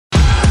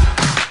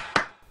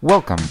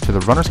Welcome to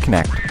the Runners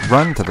Connect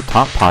Run to the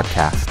Top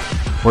podcast,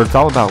 where it's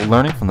all about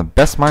learning from the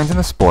best minds in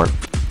the sport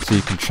so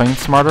you can train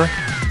smarter,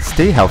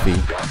 stay healthy,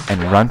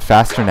 and run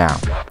faster now.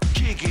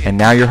 And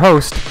now your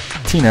host,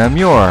 Tina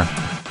Muir.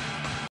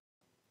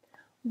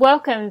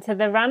 Welcome to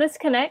the Runners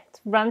Connect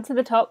Run to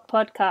the Top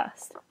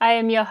podcast. I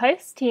am your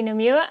host, Tina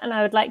Muir, and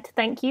I would like to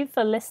thank you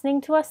for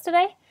listening to us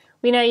today.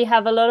 We know you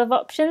have a lot of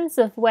options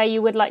of where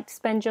you would like to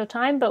spend your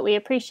time, but we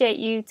appreciate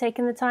you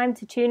taking the time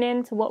to tune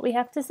in to what we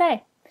have to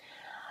say.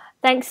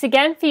 Thanks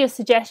again for your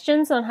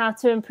suggestions on how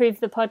to improve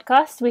the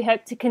podcast. We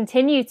hope to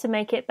continue to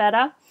make it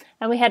better.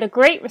 And we had a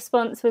great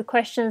response with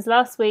questions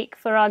last week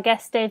for our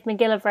guest, Dave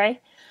McGillivray.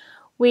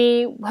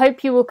 We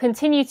hope you will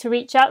continue to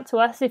reach out to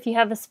us if you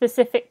have a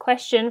specific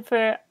question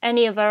for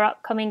any of our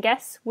upcoming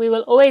guests. We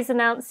will always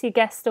announce your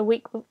guest a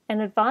week in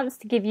advance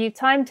to give you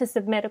time to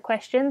submit a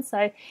question,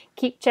 so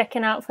keep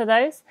checking out for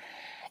those.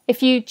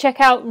 If you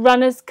check out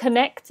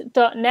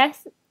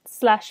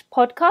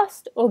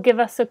runnersconnect.net/podcast or give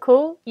us a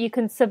call, you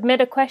can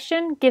submit a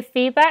question, give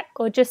feedback,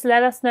 or just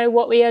let us know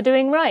what we are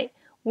doing right.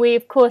 We,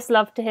 of course,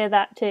 love to hear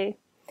that too.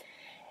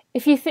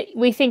 If we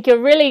think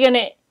you're really going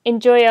to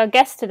enjoy our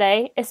guest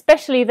today,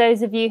 especially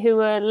those of you who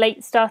are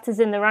late starters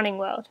in the running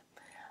world.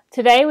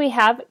 Today we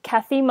have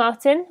Kathy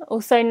Martin,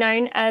 also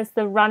known as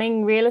the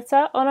Running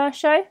Realtor, on our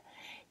show.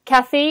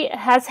 Kathy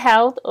has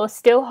held or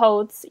still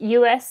holds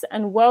US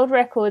and world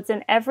records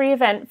in every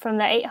event from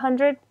the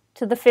 800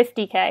 to the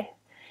 50K.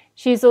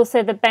 She's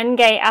also the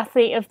Bengay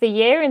Athlete of the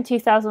Year in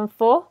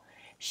 2004.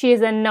 She is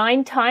a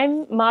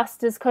 9-time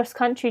Masters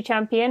cross-country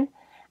champion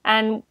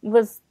and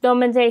was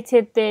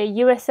nominated the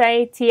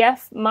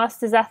USATF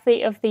Masters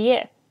Athlete of the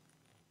Year.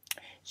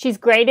 She's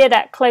graded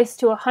at close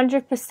to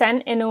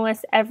 100% in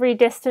almost every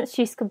distance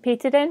she's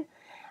competed in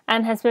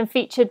and has been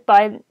featured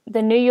by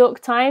the New York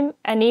Times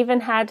and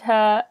even had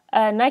her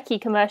Nike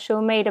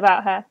commercial made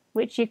about her,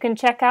 which you can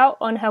check out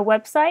on her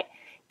website,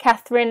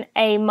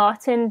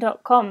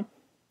 katherineamartin.com.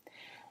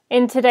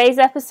 In today's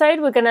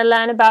episode, we're going to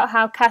learn about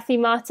how Kathy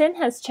Martin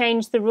has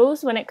changed the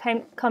rules when it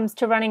comes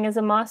to running as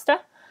a master,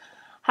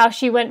 how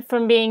she went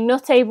from being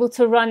not able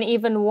to run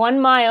even 1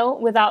 mile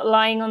without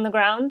lying on the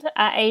ground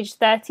at age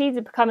 30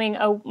 to becoming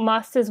a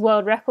Masters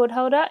world record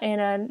holder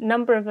in a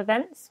number of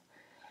events.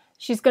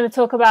 She's going to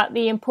talk about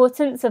the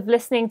importance of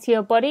listening to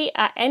your body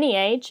at any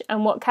age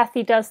and what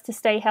Kathy does to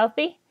stay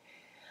healthy,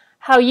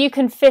 how you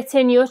can fit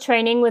in your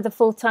training with a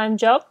full-time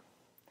job,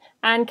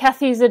 and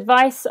Kathy's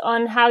advice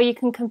on how you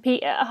can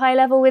compete at a high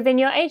level within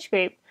your age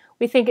group.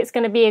 We think it's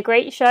going to be a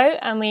great show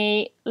and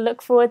we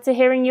look forward to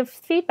hearing your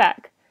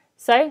feedback.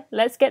 So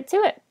let's get to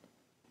it.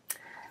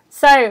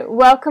 So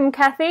welcome,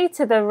 Kathy,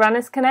 to the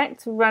Runners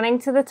Connect Running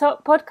to the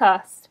Top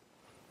podcast.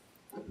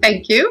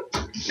 Thank you.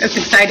 It's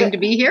exciting to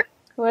be here.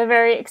 We're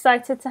very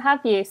excited to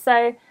have you.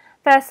 So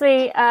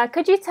firstly,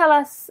 could you tell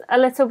us a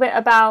little bit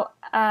about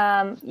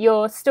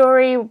your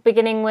story,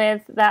 beginning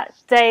with that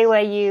day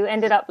where you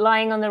ended up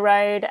lying on the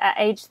road at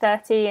age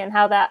 30 and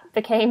how that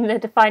became the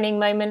defining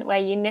moment where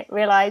you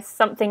realized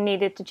something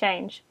needed to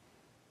change?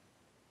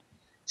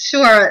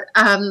 Sure.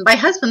 My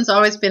husband's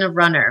always been a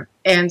runner.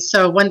 And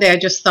so one day I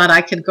just thought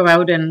I could go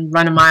out and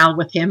run a mile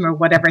with him or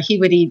whatever. He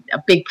would eat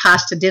a big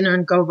pasta dinner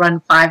and go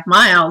run 5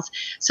 miles.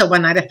 So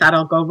one night I thought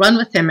I'll go run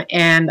with him.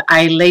 And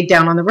I laid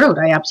down on the road.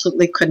 I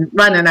absolutely couldn't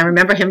run. And I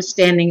remember him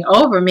standing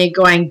over me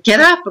going,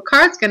 "Get up, a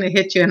car's going to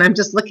hit you." And I'm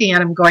just looking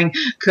at him going,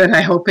 "Good,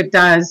 I hope it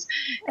does."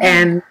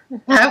 And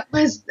that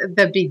was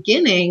the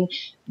beginning.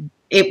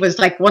 It was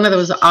like one of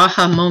those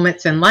aha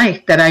moments in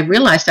life that I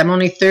realized I'm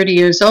only 30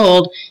 years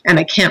old and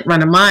I can't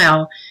run a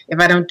mile. If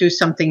I don't do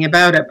something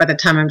about it, by the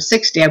time I'm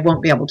 60, I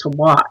won't be able to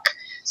walk.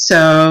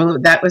 So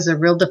that was a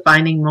real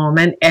defining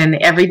moment. And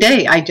every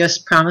day I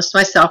just promised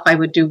myself I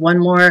would do one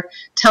more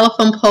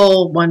telephone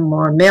pole, one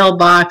more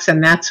mailbox,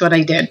 and that's what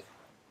I did.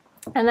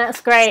 And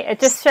that's great. It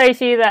just shows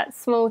you that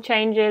small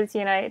changes,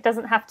 it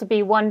doesn't have to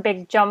be one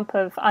big jump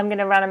of I'm going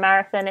to run a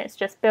marathon. It's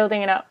just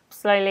building it up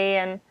slowly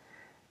and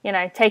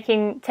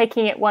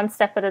taking it one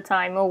step at a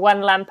time or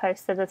one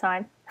lamppost at a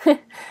time.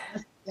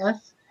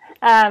 Yes.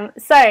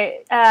 So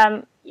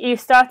you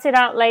started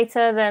out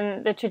later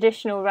than the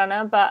traditional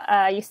runner, but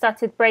you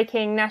started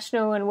breaking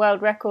national and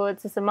world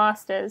records as a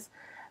Masters.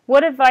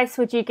 What advice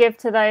would you give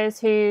to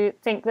those who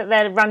think that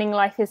their running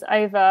life is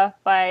over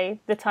by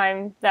the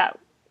time that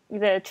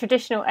the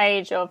traditional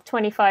age of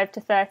 25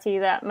 to 30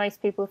 that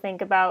most people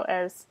think about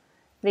as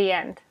the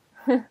end?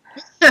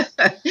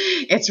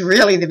 It's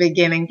really the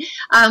beginning.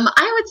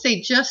 I would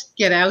say just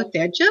get out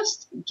there.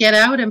 Just get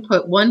out and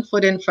put one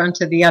foot in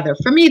front of the other.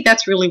 For me,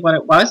 that's really what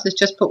it was, is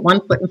just put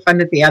one foot in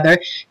front of the other,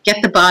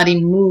 get the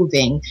body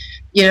moving.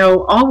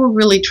 All we're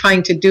really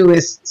trying to do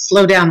is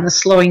slow down the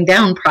slowing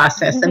down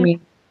process. Mm-hmm. I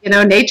mean,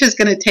 nature's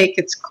going to take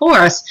its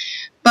course,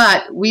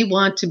 but we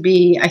want to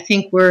be, I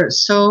think we're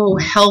so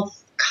health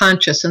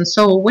conscious and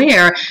so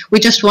aware. We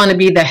just want to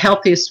be the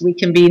healthiest we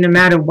can be no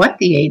matter what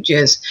the age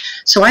is.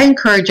 So I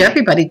encourage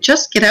everybody,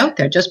 just get out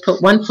there, just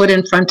put one foot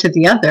in front of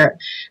the other.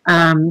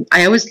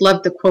 I always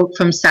loved the quote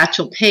from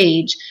Satchel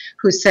Paige,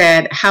 who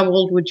said, "How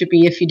old would you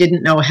be if you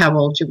didn't know how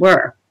old you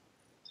were?"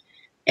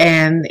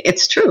 And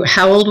it's true.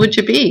 How old would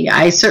you be?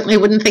 I certainly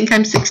wouldn't think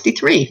I'm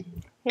 63.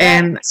 Yeah.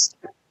 And,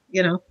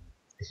 you know,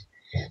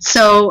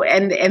 so,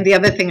 and the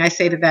other thing I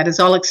say to that is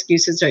all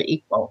excuses are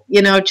equal.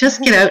 You know,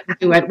 just get out and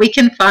do it. We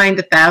can find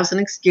 1,000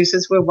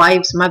 excuses. We're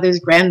wives, mothers,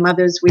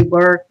 grandmothers, we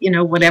work, you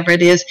know, whatever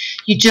it is.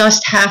 You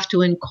just have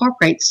to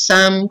incorporate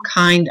some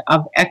kind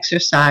of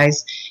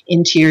exercise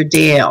into your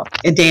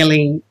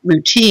daily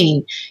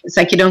routine. It's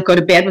like you don't go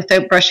to bed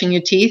without brushing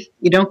your teeth.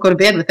 You don't go to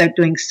bed without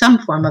doing some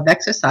form of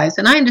exercise.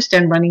 And I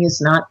understand running is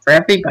not for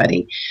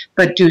everybody,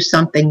 but do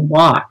something,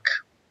 walk,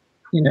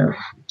 you know,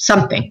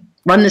 something.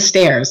 Run the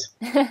stairs.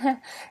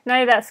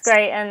 No, that's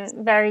great and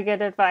very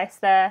good advice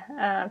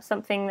there.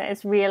 Something that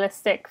is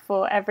realistic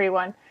for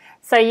everyone.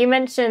 So you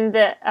mentioned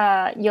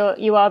that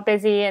you are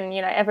busy and,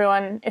 you know,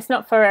 everyone, it's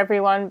not for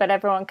everyone, but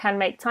everyone can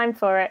make time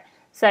for it.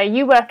 So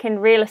you work in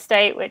real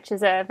estate, which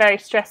is a very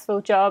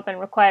stressful job and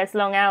requires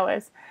long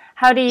hours.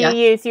 How do you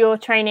use your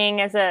training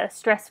as a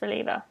stress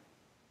reliever?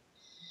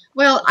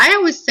 Well, I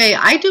always say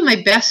I do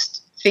my best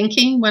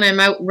thinking when I'm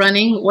out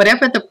running.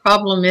 Whatever the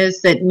problem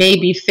is that may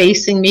be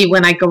facing me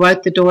when I go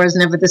out the door is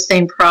never the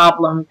same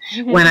problem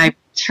when I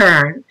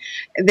return.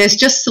 There's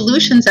just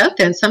solutions out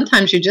there, and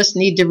sometimes you just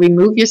need to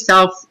remove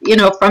yourself, you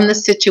know, from the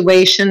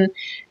situation,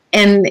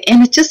 and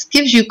it just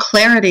gives you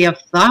clarity of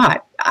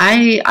thought.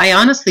 I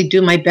honestly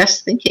do my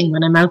best thinking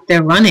when I'm out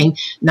there running,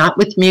 not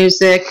with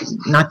music,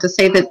 not to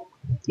say that,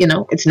 you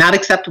know, it's not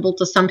acceptable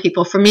to some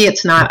people. For me,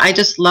 it's not. I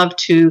just love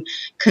to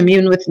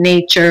commune with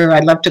nature. I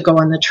love to go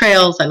on the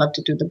trails. I love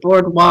to do the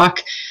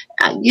boardwalk.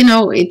 You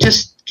know, it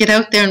just get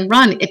out there and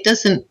run. It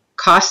doesn't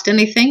cost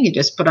anything. You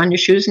just put on your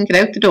shoes and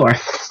get out the door.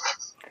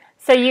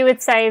 So you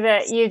would say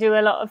that you do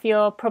a lot of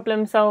your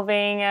problem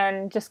solving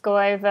and just go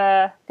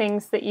over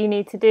things that you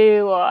need to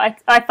do? Or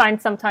I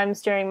find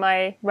sometimes during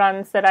my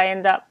runs that I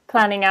end up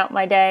planning out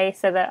my day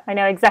so that I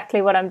know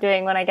exactly what I'm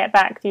doing when I get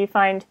back. Do you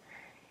find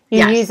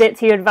you use it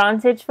to your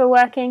advantage for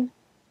working?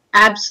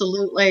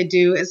 Absolutely, I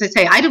do. As I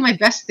say, I do my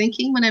best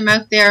thinking when I'm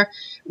out there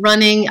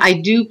running. I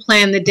do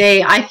plan the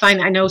day.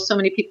 I know so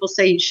many people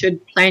say you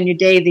should plan your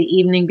day the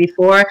evening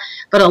before,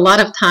 but a lot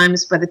of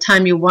times by the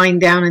time you wind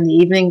down in the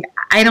evening,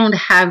 I don't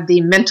have the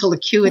mental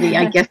acuity,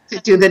 I guess, to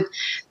do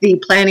the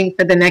planning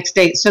for the next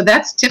day. So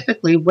that's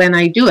typically when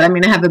I do it. I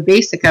mean, I have a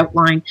basic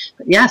outline,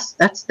 but yes,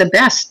 that's the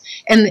best.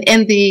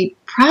 And the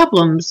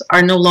problems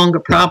are no longer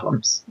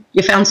problems.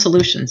 You found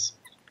solutions.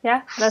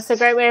 Yeah, that's a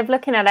great way of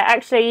looking at it.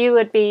 Actually, you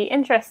would be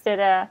interested.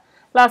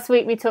 Last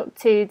week we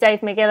talked to Dave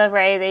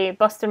McGillivray, the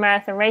Boston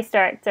Marathon race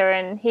director,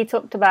 and he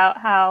talked about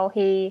how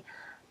he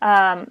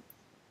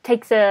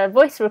takes a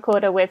voice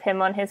recorder with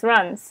him on his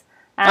runs.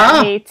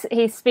 And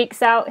he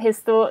speaks out his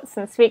thoughts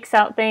and speaks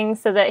out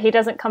things so that he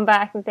doesn't come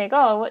back and think,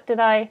 oh, what did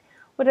I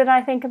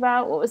think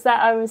about? What was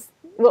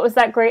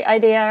that great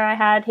idea I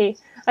had?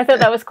 I thought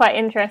that was quite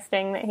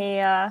interesting that he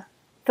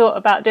thought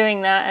about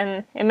doing that,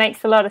 and it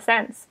makes a lot of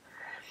sense.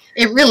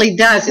 It really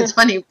does. It's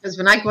funny because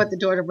when I go out the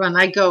door to run,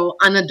 I go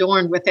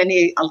unadorned with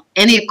any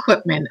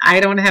equipment. I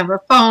don't have a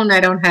phone. I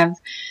don't have,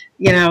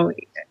 you know,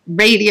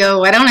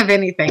 radio. I don't have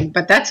anything.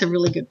 But that's a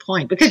really good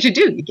point because you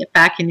get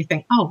back and you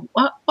think, oh,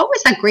 what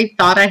was that great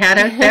thought I had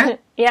out there?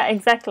 Yeah,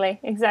 exactly.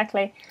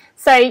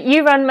 So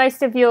you run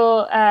most of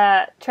your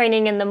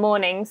training in the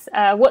mornings.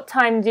 What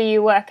time do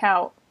you work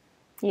out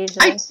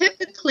usually? I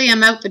typically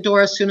am out the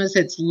door as soon as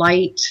it's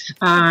light.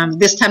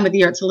 This time of the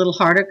year, it's a little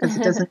harder because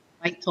it doesn't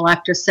light till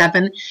after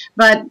 7.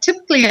 But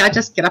typically, I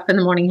just get up in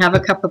the morning, have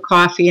a cup of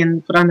coffee,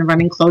 and put on the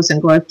running clothes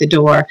and go out the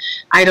door.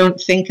 I don't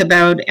think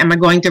about, am I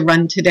going to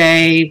run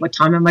today? What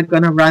time am I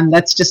going to run?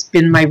 That's just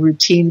been my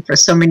routine for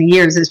so many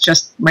years. It's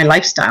just my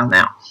lifestyle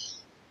now.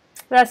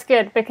 That's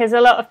good, because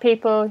a lot of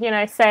people, you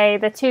know, say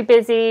they're too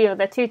busy or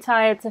they're too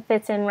tired to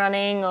fit in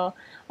running, or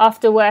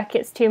after work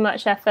it's too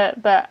much effort.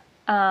 But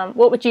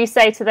what would you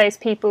say to those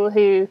people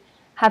who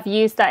have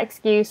used that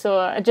excuse or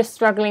are just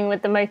struggling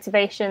with the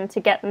motivation to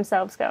get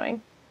themselves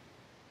going?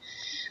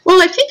 Well,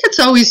 I think it's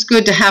always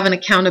good to have an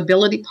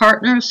accountability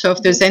partner. So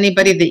if there's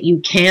anybody that you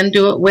can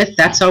do it with,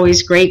 that's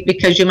always great,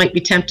 because you might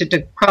be tempted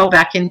to crawl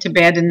back into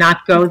bed and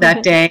not go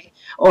that day.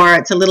 Or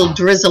it's a little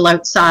drizzle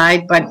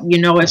outside, but you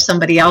know if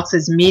somebody else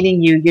is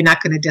meeting you, you're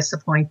not going to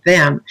disappoint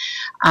them.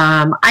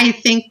 I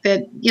think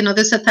that, you know,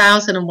 there's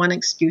 1,001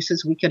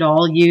 excuses we could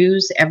all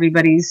use.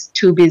 Everybody's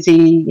too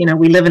busy. You know,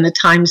 we live in a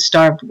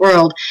time-starved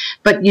world.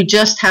 But you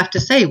just have to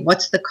say,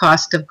 what's the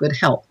cost of good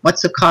health?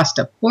 What's the cost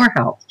of poor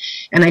health?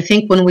 And I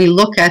think when we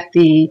look at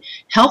the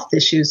health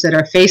issues that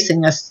are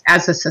facing us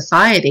as a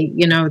society,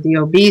 you know, the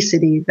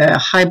obesity, the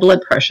high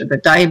blood pressure, the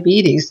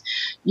diabetes,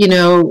 you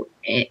know,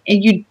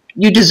 and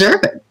you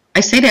deserve it.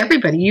 I say to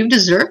everybody, you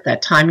deserve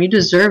that time. You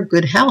deserve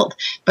good health,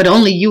 but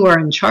only you are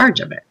in charge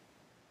of it.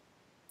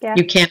 Yeah.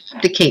 You can't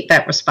abdicate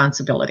that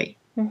responsibility.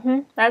 Mm-hmm.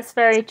 That's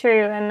very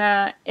true.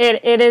 And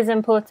it is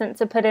important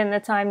to put in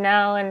the time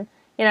now. And,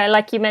 you know,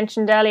 like you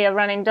mentioned earlier,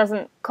 running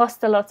doesn't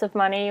cost a lot of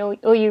money.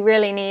 All you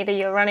really need are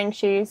your running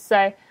shoes.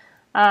 So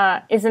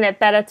isn't it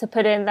better to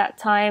put in that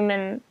time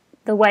and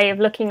the way of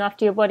looking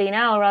after your body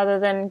now rather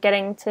than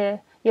getting to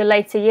your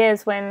later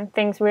years when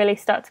things really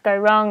start to go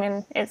wrong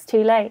and it's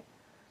too late.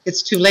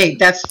 It's too late.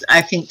 That's,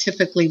 I think,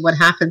 typically what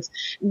happens.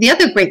 The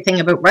other great thing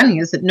about running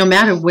is that no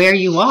matter where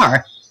you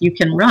are, you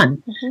can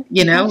run.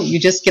 You know, you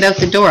just get out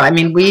the door. I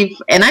mean,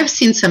 I've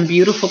seen some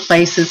beautiful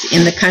places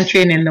in the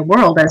country and in the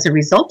world as a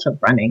result of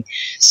running.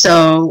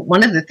 So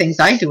one of the things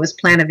I do is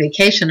plan a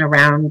vacation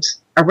around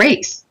a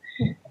race.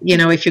 You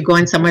know, if you're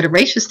going somewhere to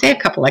race, you stay a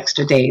couple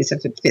extra days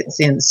if it fits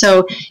in.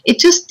 So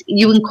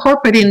you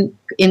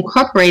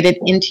incorporate it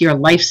into your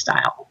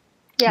lifestyle.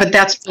 Yeah. But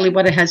that's really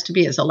what it has to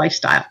be, is a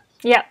lifestyle.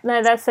 Yeah,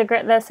 no, that's a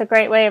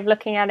great way of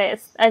looking at it.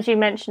 It's, as you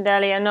mentioned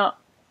earlier, not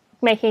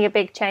making a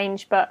big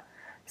change, but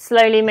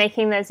slowly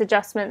making those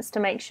adjustments to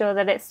make sure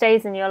that it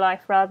stays in your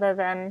life, rather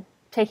than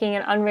taking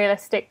an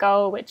unrealistic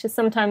goal, which is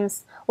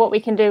sometimes what we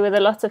can do with a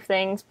lot of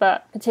things,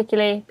 but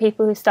particularly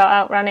people who start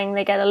out running,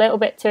 they get a little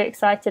bit too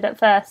excited at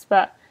first,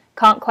 but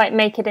can't quite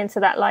make it into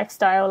that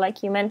lifestyle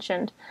like you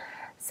mentioned.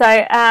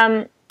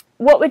 So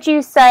what would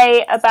you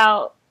say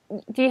about,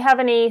 do you have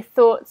any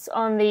thoughts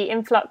on the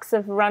influx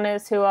of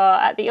runners who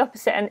are at the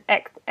opposite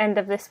end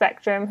of the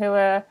spectrum, who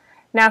are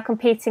now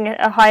competing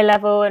at a high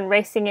level and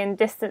racing in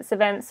distance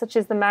events such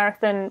as the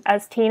marathon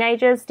as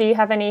teenagers? Do you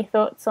have any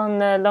thoughts on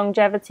the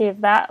longevity of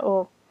that?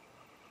 Or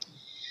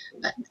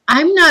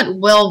I'm not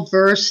well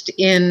versed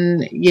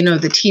in, you know,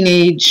 the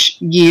teenage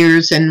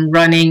years and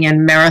running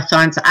and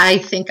marathons. I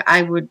think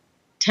I would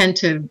tend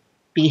to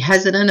be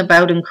hesitant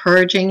about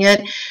encouraging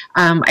it.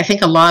 I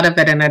think a lot of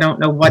it, and I don't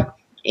know what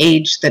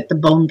age that the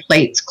bone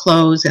plates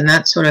close and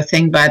that sort of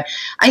thing, but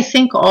I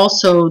think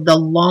also the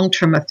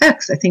long-term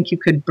effects, I think you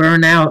could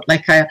burn out.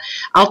 Like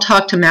I'll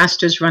talk to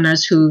masters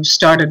runners who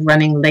started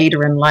running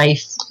later in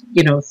life,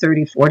 you know,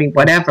 30, 40,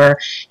 whatever,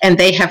 and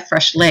they have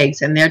fresh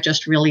legs and they're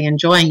just really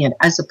enjoying it,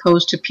 as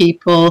opposed to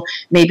people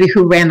maybe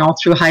who ran all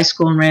through high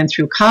school and ran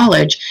through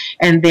college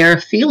and they're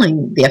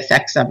feeling the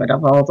effects of it,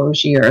 of all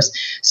those years.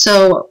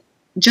 So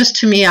just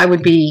to me, I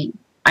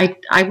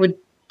would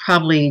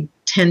probably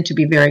tend to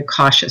be very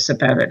cautious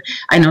about it.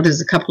 I know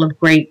there's a couple of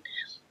great,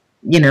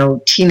 you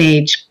know,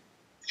 teenage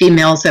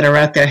females that are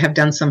out there have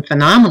done some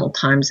phenomenal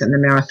times in the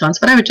marathons,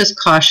 but I would just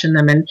caution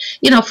them. And,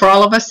 you know, for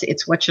all of us,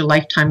 it's what's your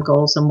lifetime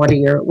goals and what are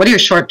your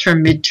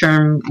short-term,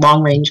 mid-term,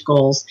 long-range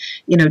goals?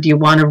 You know, do you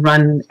want to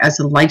run as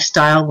a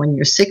lifestyle when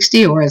you're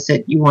 60, or is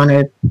it you want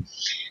to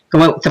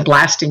go out with a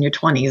blast in your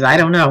 20s? I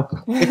don't know.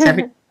 It's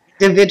every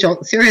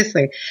individual,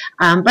 seriously.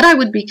 But I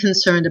would be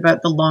concerned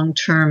about the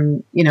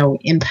long-term, you know,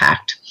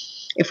 impact.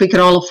 If we could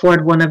all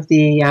afford one of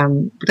the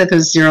what are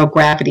those zero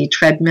gravity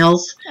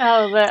treadmills?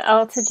 Oh, the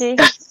Alt-G.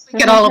 We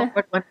could all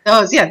afford one of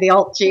those. Yeah, the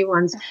Alt-G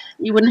ones.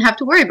 You wouldn't have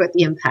to worry about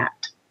the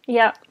impact.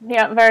 Yeah,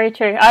 very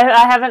true.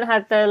 I haven't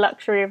had the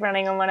luxury of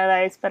running on one of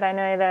those, but I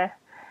know they're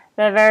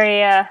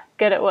very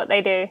good at what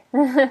they do.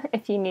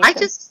 If you need. I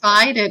just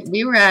tried it.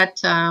 We were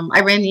at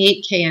I ran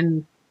the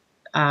 8K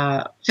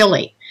in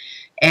Philly,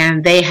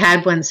 and they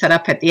had one set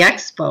up at the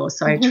expo,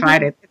 so I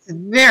tried it. It's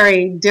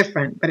very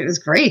different, but it was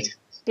great.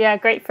 Yeah,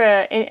 great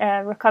for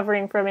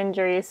recovering from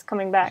injuries,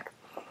 coming back.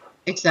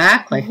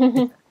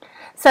 Exactly.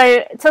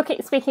 So,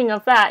 speaking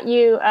of that,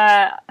 you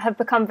have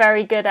become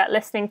very good at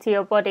listening to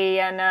your body.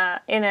 And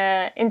in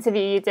an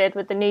interview you did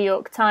with the New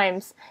York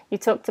Times, you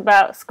talked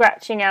about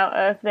scratching out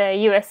of the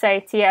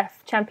USATF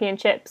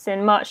Championships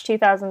in March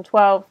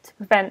 2012 to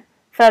prevent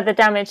further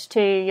damage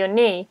to your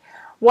knee.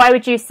 Why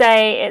would you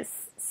say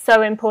it's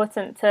so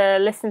important to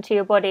listen to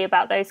your body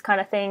about those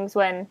kind of things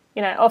when,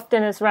 you know,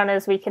 often as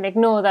runners we can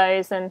ignore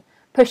those and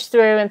push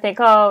through and think,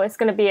 oh, it's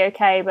going to be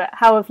okay, but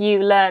how have you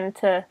learned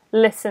to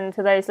listen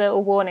to those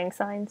little warning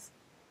signs?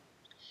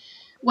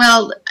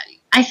 Well,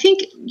 I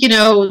think, you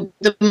know,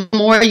 the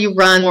more you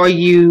run, the more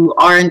you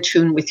are in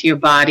tune with your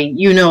body.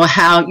 You know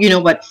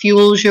what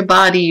fuels your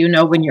body. You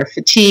know when you're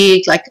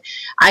fatigued. Like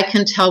I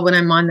can tell when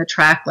I'm on the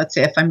track. Let's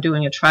say if I'm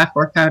doing a track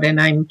workout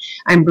and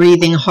I'm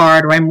breathing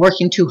hard, or I'm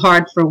working too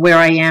hard for where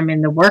I am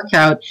in the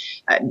workout.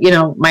 You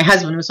know, my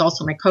husband, who's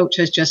also my coach,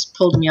 has just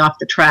pulled me off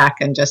the track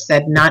and just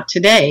said, "Not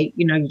today.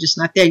 You know, you're just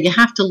not there." You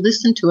have to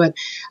listen to it.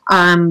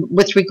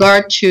 With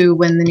regard to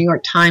when the New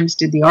York Times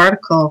did the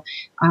article.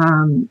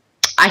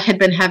 I had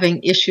been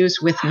having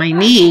issues with my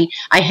knee.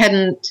 I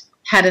hadn't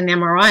had an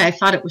MRI. I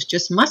thought it was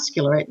just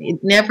muscular.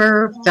 It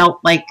never felt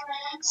like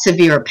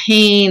severe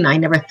pain. I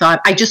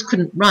just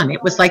couldn't run.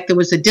 It was like there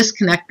was a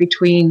disconnect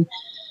between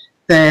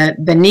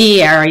the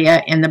knee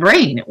area and the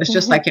brain. It was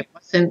just like it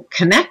wasn't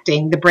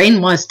connecting. The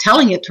brain was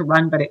telling it to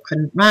run, but it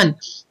couldn't run.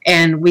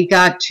 And we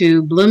got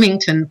to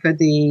Bloomington for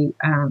the,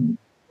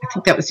 I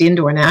think that was the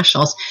Indoor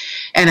Nationals,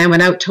 and I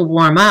went out to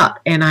warm up,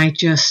 and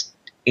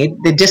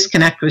the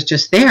disconnect was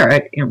just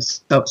there.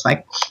 So it's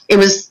like, it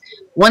was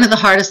one of the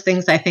hardest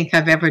things I think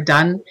I've ever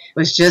done,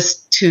 was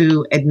just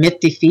to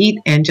admit defeat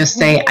and just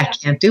say, I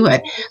can't do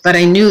it. But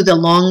I knew the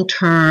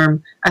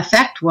long-term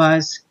effect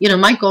was, you know,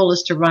 my goal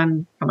is to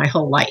run for my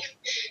whole life.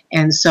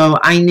 And so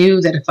I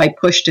knew that if I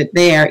pushed it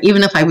there,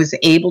 even if I was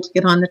able to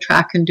get on the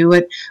track and do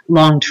it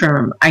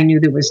long-term, I knew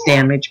there was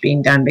damage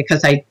being done,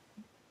 because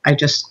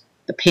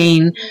the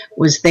pain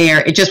was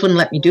there. It just wouldn't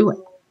let me do it.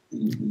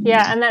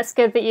 Yeah, and that's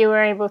good that you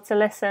were able to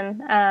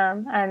listen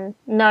and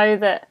know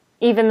that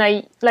even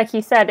though, like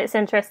you said, it's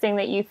interesting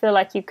that you feel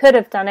like you could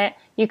have done it,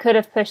 you could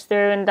have pushed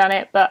through and done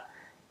it, but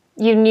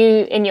you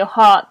knew in your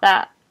heart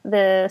that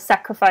the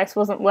sacrifice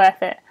wasn't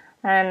worth it.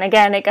 And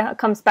again, it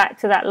comes back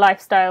to that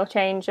lifestyle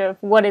change of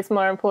what is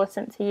more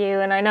important to you.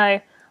 And I know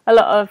a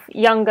lot of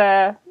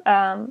younger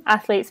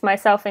athletes,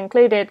 myself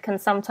included, can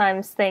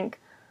sometimes think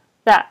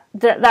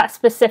that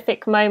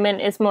specific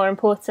moment is more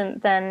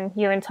important than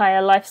your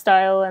entire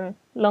lifestyle and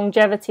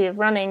longevity of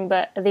running.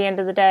 But at the end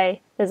of the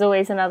day, there's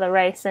always another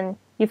race, and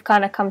you've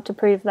kind of come to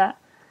prove that.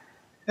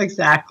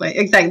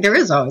 Exactly. There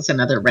is always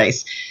another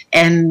race,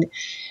 and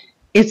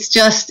it's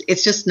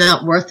just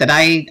not worth it.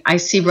 I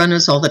see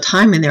runners all the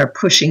time, and they're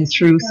pushing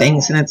through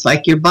things, and it's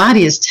like your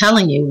body is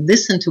telling you,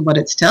 listen to what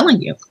it's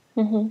telling you.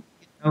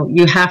 Mm-hmm.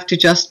 You have to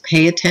just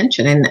pay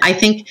attention. And I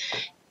think,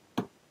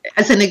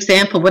 as an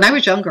example, when I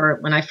was younger,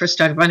 when I first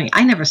started running,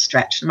 I never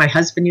stretched. My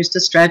husband used to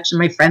stretch, and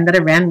my friend that I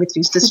ran with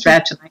used to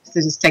stretch, and I used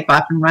to just take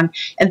off and run.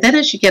 And then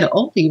as you get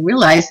older, you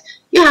realize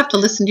you have to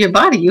listen to your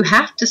body. You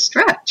have to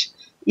stretch.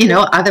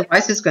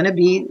 Otherwise there's going to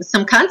be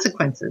some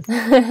consequences.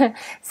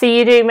 So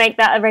you do make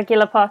that a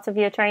regular part of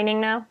your training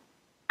now?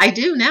 I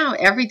do now.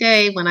 Every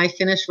day when I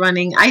finish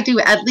running, I do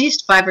at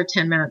least 5 or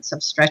 10 minutes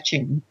of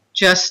stretching,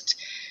 just,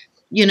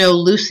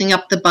 loosening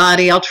up the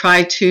body. I'll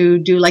try to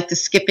do like the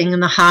skipping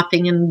and the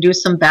hopping and do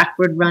some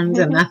backward runs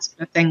and that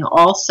sort of thing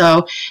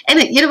also. And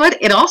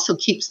it also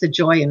keeps the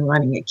joy in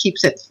running. It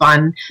keeps it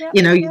fun. Yep.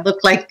 You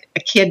look like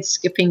a kid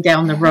skipping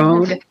down the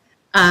road,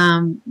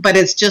 but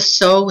it's just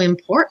so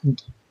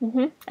important.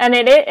 Mm-hmm. And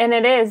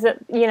it is,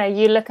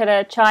 you look at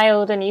a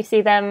child and you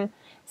see them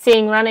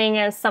seeing running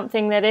as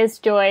something that is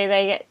joy.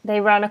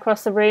 They run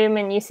across the room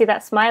and you see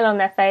that smile on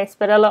their face.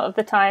 But a lot of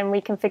the time we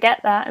can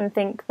forget that and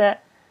think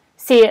that,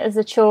 see it as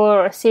a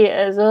chore or see it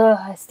as,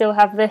 I still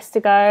have this to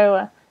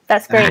go.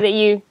 That's great that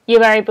you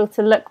were able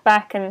to look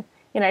back and,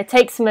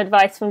 take some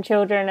advice from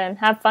children and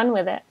have fun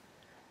with it.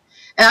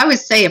 And I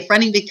always say if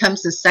running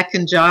becomes a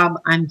second job,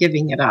 I'm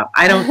giving it up.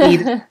 I don't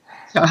need it.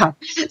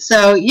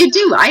 So you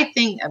do. I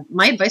think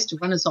my advice to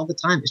runners all the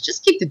time is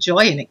just keep the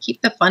joy in it,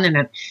 keep the fun in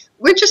it.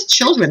 We're just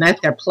children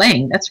out there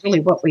playing. That's really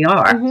what we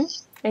are. Mm-hmm.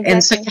 Exactly.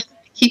 And so you have to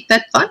keep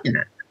that fun in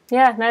it.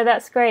 Yeah, no,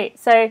 that's great.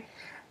 So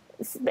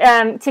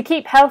to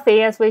keep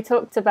healthy, as we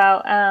talked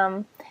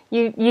about,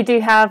 you do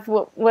have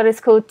what is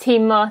called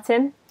Team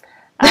Martin,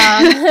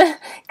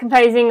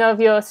 composing of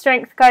your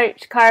strength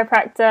coach,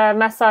 chiropractor,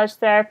 massage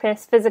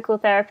therapist, physical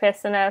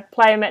therapist, and a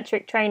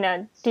plyometric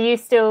trainer. Do you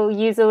still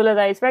use all of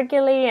those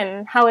regularly,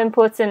 and how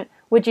important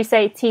would you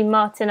say Team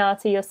Martin are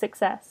to your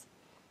success?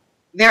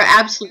 They're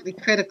absolutely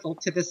critical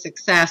to the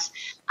success.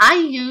 I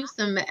use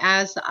them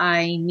as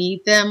I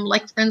need them.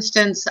 Like, for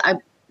instance,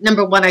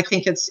 number one, I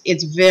think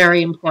it's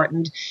very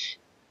important.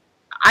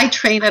 I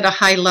train at a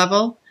high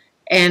level,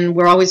 and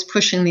we're always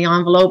pushing the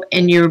envelope,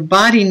 and your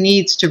body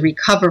needs to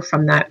recover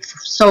from that.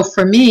 So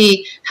for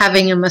me,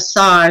 having a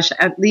massage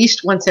at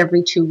least once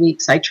every 2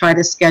 weeks, I try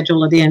to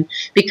schedule it in,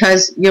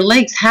 because your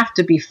legs have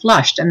to be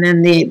flushed, and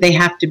then they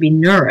have to be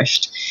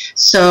nourished.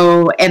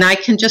 So, and I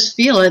can just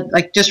feel it,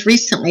 like just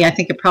recently, I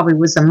think it probably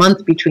was a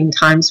month between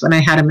times when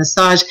I had a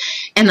massage,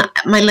 and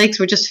my legs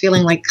were just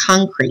feeling like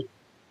concrete.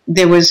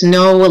 There was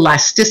no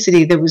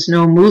elasticity. There was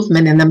no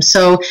movement in them.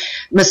 So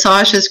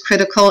massage is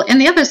critical.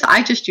 And the others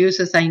I just use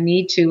as I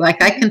need to.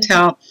 Like, I can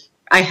tell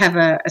I have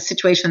a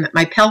situation that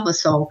my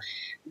pelvis will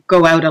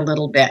go out a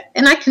little bit.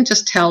 And I can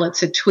just tell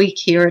it's a tweak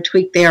here, a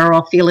tweak there, or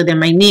I'll feel it in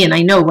my knee, and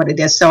I know what it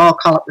is. So I'll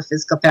call up the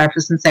physical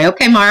therapist and say,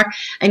 okay, Mark,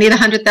 I need a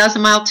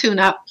 100,000-mile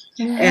tune-up.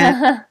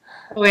 And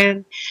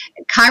when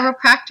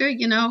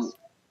chiropractor,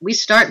 we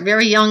start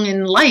very young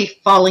in life,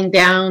 falling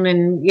down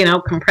and,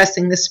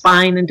 compressing the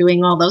spine and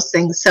doing all those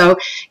things. So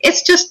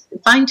it's just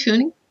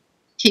fine-tuning,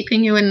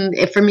 keeping you in,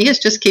 for me, it's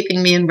just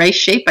keeping me in race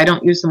shape. I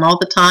don't use them all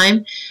the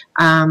time,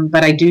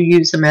 but I do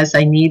use them as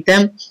I need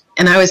them.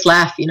 And I always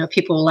laugh,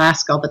 people will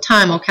ask all the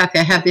time, oh, Kathy,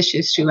 I have this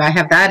issue, I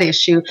have that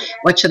issue,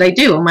 what should I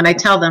do? And when I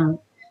tell them,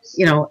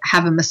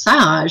 have a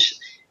massage,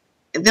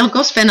 they'll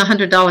go spend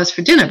 $100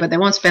 for dinner, but they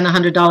won't spend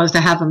 $100 to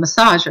have a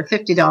massage, or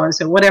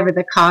 $50 or whatever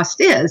the cost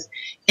is.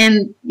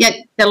 And yet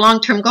their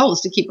long-term goal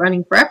is to keep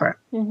running forever.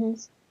 Mm-hmm.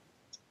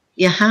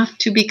 You have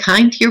to be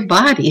kind to your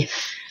body.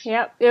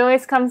 Yep, it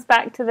always comes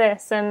back to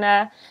this.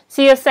 And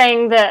so you're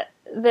saying that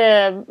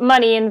the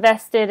money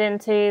invested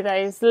into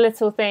those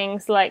little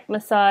things like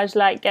massage,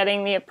 like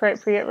getting the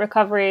appropriate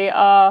recovery,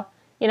 are,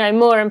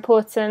 more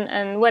important.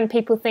 And when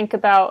people think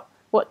about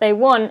what they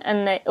want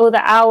and all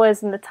the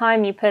hours and the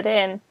time you put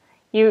in,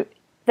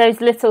 those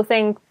little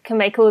things can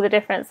make all the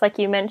difference. Like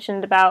you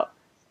mentioned about,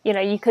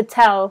 you could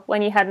tell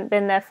when you hadn't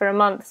been there for a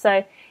month.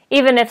 So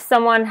even if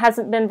someone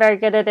hasn't been very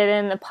good at it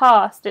in the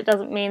past, it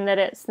doesn't mean that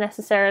it's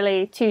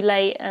necessarily too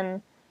late,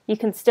 and you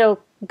can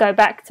still go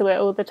back to it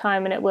all the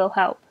time and it will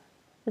help.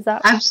 Is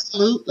that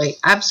absolutely,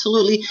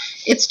 absolutely?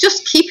 It's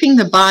just keeping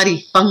the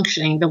body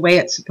functioning the way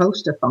it's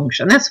supposed to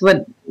function. That's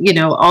what,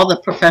 all the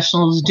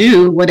professionals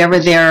do, whatever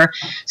their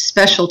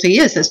specialty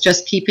is. It's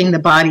just keeping the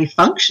body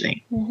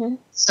functioning. Mm-hmm.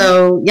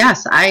 So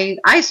yes,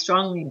 I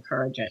strongly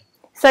encourage it.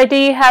 So do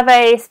you have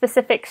a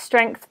specific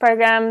strength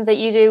program that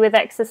you do with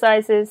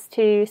exercises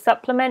to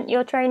supplement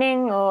your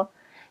training, or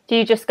do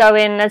you just go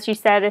in, as you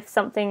said, if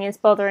something is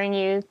bothering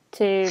you,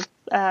 to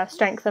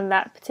strengthen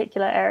that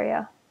particular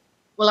area?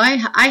 Well,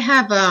 I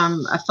have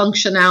a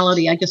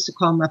functionality, I guess to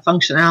call him a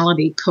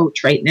functionality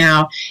coach right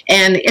now.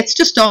 And it's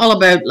just all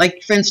about,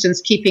 like, for instance,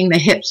 keeping the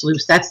hips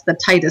loose. That's the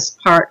tightest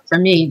part for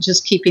me,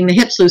 just keeping the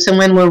hips loose. And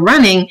when we're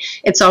running,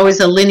 it's always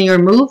a linear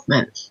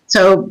movement.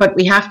 But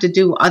we have to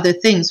do other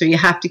things, or you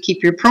have to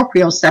keep your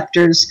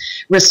proprioceptors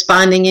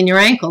responding in your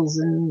ankles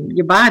and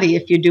your body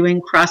if you're doing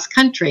cross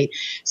country.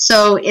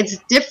 So it's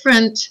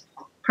different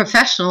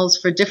professionals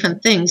for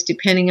different things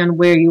depending on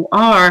where you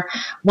are.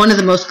 One of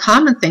the most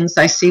common things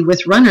I see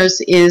with runners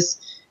is,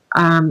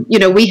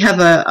 we have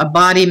a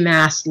body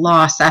mass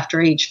loss after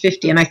age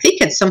 50, and I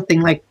think it's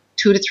something like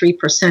 2 to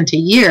 3% a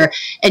year.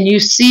 And you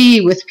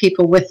see with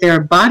people with their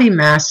body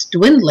mass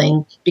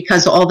dwindling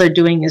because all they're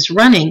doing is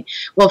running.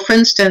 Well, for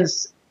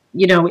instance,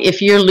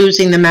 if you're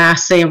losing the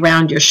mass, say,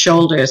 around your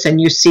shoulders,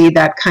 and you see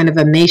that kind of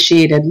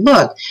emaciated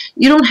look,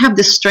 you don't have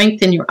the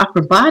strength in your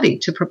upper body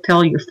to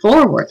propel you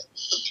forward.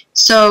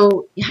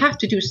 So you have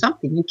to do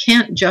something. You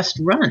can't just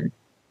run.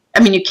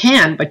 I mean, you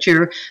can, but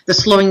the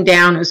slowing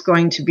down is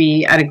going to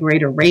be at a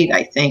greater rate,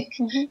 I think.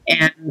 Mm-hmm.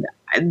 And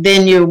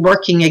then you're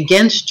working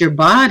against your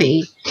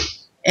body,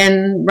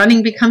 and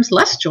running becomes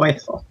less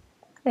joyful.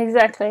 With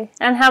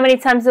And how many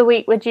times a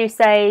week would you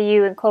say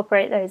you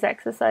incorporate those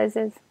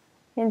exercises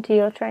into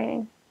your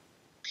training?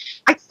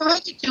 I try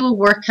to do a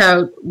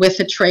workout with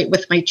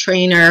my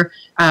trainer,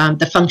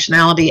 the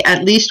functionality,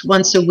 at least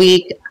once a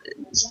week.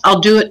 I'll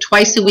do it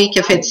twice a week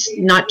if it's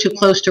not too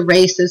close to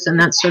races and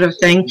that sort of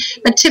thing.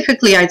 But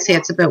typically, I'd say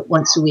it's about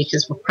once a week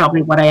is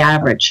probably what I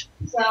average.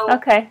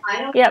 Okay.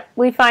 Yep.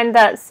 We find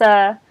that's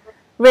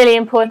really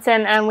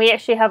important, and we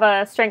actually have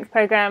a strength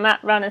program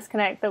at Runners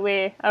Connect that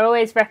we are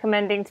always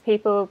recommending to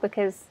people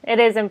because it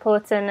is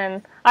important.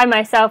 And I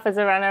myself, as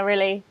a runner,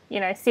 really,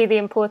 see the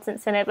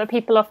importance in it. But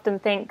people often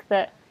think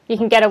that you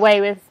can get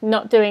away with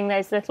not doing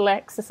those little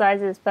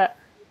exercises, but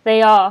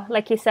they are,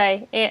 like you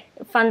say,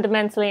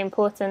 fundamentally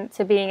important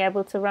to being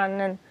able to run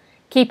and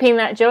keeping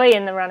that joy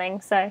in the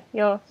running. So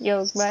you're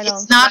right on.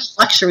 It's not a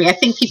luxury. I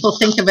think people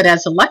think of it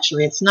as a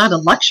luxury. It's not a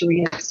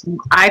luxury.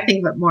 I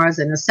think of it more as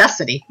a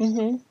necessity.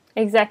 Mm-hmm.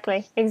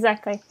 Exactly.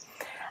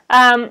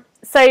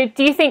 So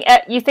do you think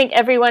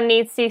everyone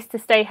needs these to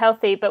stay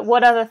healthy? But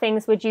what other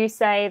things would you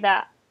say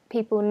that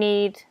people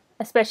need,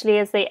 especially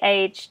as they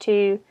age,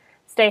 to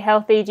stay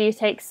healthy? Do you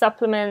take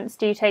supplements?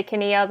 Do you take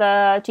any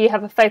other? Do you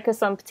have a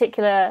focus on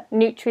particular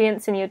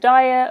nutrients in your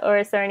diet, or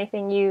is there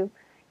anything you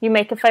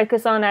make a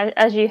focus on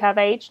as you have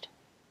aged?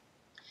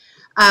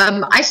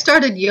 I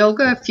started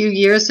yoga a few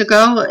years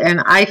ago,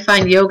 and I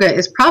find yoga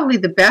is probably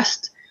the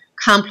best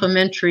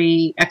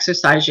complementary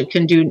exercise you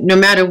can do. No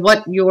matter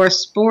what your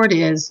sport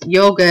is,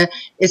 yoga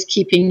is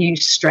keeping you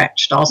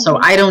stretched. Also,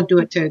 I don't do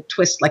it to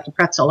twist like a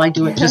pretzel. I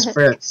do it just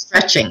for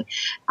stretching.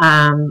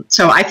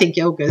 So I think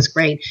yoga is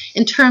great.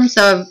 In terms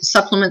of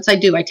supplements, I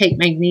take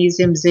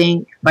magnesium,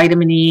 zinc,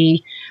 vitamin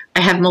E.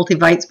 I have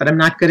multivites, but I'm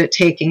not good at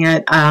taking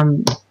it.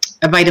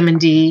 A vitamin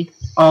D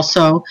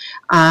also.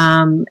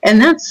 And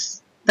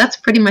that's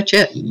pretty much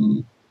it.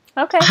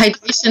 Okay.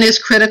 Hydration is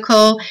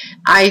critical.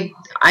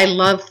 I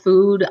love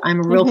food. I'm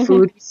a real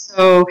foodie.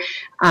 So,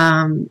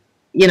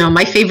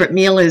 my favorite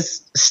meal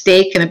is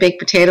steak and a baked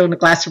potato and a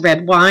glass of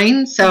red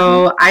wine.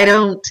 So I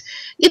don't,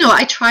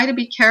 I try to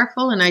be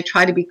careful, and I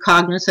try to be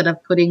cognizant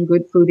of putting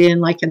good food in,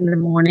 like in the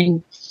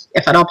morning,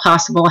 if at all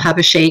possible, have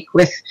a shake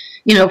with,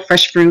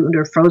 fresh fruit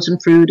or frozen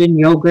fruit and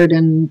yogurt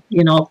and,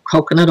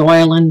 coconut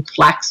oil and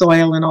flax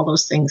oil and all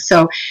those things.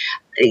 So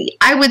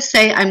I would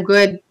say I'm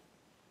good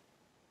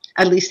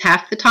at least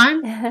half the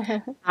time.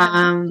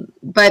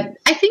 But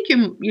I think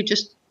you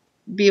just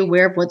be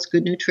aware of what's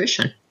good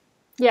nutrition.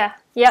 Yeah.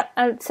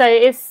 And so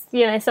it's,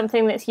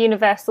 something that's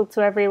universal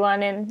to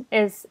everyone, and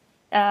is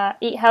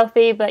eat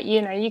healthy, but,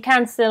 you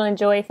can still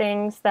enjoy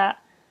things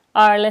that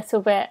are a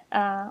little bit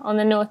on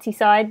the naughty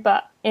side,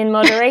 but in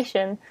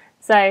moderation.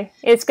 So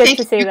it's good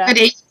to see that.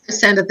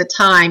 80% of the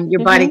time,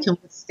 your body can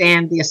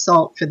withstand the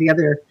assault for the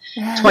other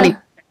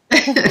 20%.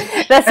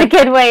 That's a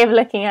good way of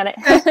looking at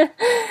it.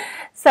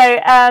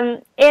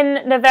 So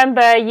in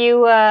November, you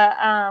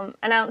were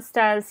announced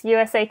as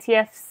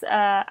USATF's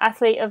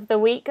Athlete of the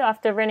Week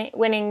after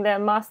winning the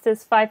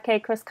Masters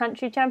 5K Cross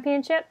Country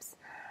Championships.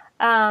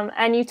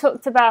 And you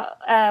talked about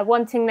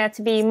wanting there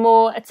to be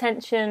more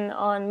attention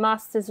on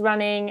Masters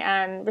running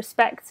and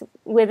respect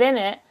within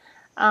it.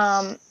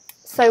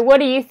 So what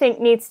do you think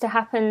needs to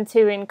happen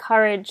to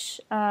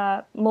encourage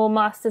more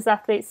Masters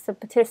athletes to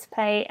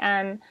participate,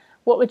 and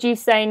what would you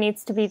say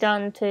needs to be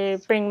done to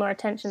bring more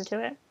attention to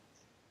it?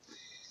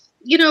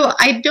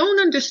 I don't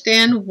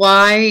understand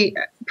why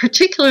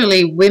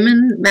particularly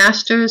women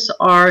masters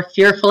are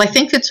fearful. I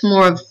think it's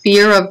more of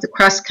fear of the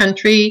cross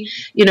country.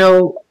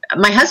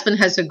 My husband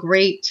has a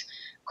great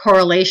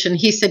correlation.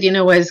 He said,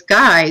 as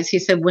guys, he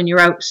said, when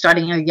you're out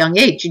starting at a young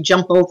age, you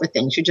jump over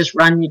things. You just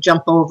run, you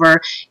jump over,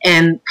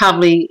 and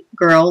probably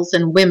girls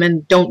and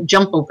women don't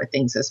jump over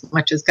things as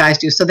much as guys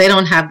do. So they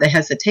don't have the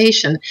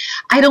hesitation.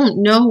 I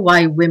don't know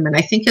why women.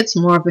 I think it's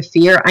more of a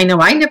fear. I know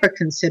I never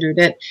considered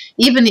it.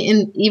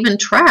 Even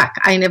track.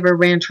 I never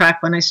ran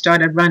track when I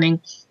started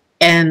running.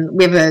 And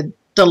we have a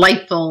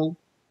delightful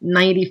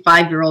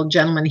 95-year-old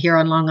gentleman here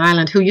on Long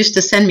Island who used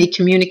to send me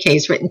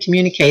written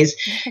communiques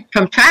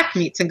from track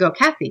meets and go,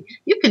 Kathy,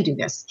 you can do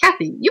this.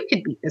 Kathy, you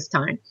can beat this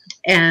time.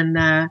 And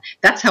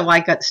that's how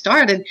I got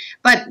started.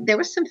 But there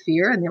was some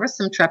fear and there was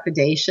some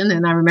trepidation.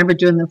 And I remember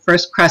doing the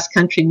first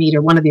cross-country meet,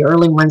 or one of the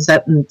early ones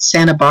out in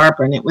Santa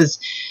Barbara. And it was,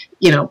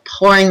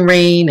 pouring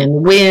rain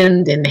and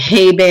wind and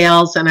hay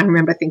bales. And I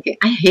remember thinking,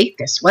 I hate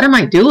this. What am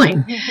I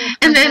doing?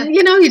 And then,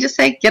 you just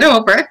say, get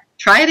over it,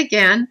 try it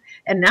again.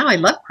 And now I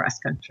love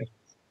cross-country.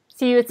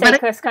 So you would say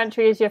cross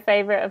country is your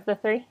favorite of the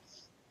three?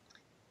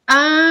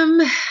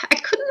 I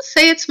couldn't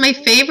say it's my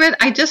favorite.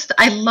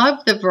 I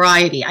love the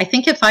variety. I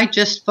think if I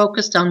just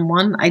focused on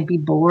one, I'd be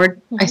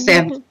bored. I say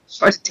I have a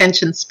short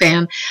attention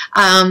span.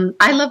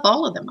 I love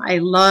all of them. I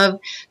love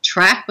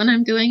track when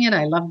I'm doing it.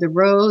 I love the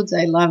roads.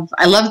 I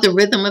love the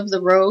rhythm of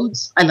the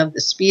roads. I love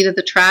the speed of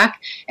the track.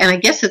 And I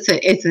guess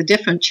it's a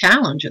different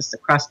challenge as the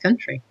cross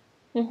country.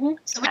 Mm-hmm.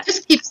 So it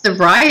just keeps the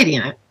variety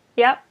in it.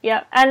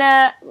 Yep.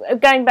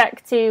 And going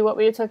back to what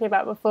we were talking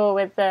about before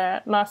with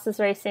the Masters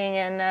racing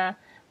and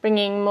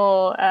bringing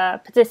more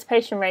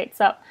participation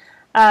rates up,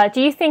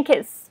 do you think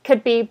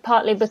could be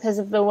partly because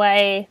of the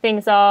way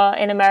things are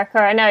in America?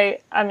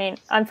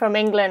 I'm from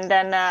England,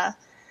 and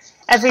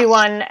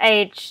everyone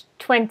aged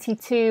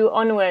 22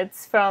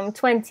 onwards, from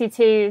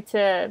 22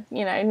 to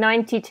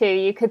 92,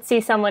 you could see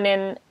someone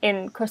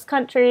in cross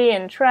country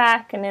and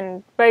track and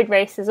in road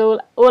races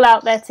all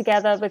out there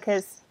together,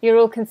 because you're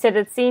all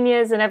considered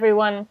seniors and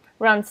everyone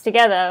runs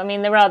together. I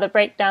mean, there are the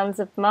breakdowns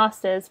of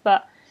masters,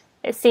 but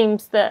it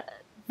seems that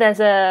there's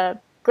a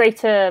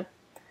greater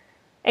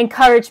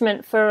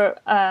encouragement for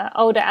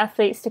older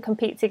athletes to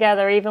compete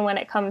together, even when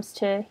it comes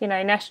to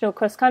national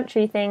cross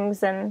country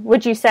things. And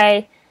would you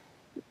say,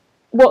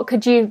 what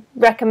could you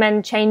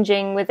recommend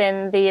changing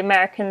within the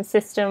American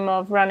system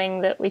of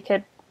running that we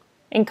could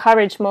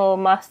encourage more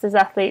masters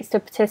athletes to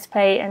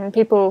participate, and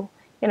people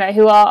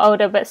who are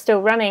older but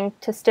still running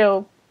to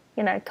still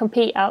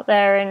compete out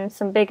there in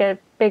some bigger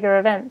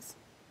events?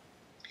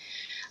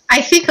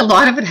 I think a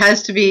lot of it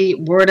has to be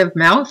word of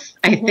mouth.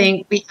 I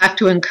think we have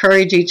to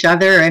encourage each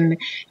other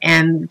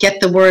and get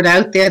the word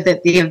out there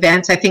that the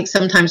events, I think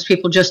sometimes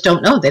people just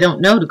don't know. They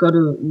don't know to go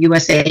to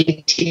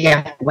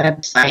USATF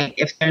website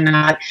if they're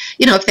not,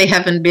 if they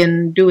haven't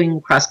been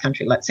doing cross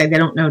country, let's say, they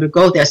don't know to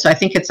go there. So I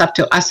think it's up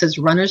to us as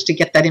runners to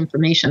get that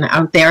information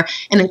out there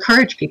and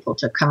encourage people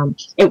to come.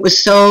 It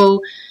was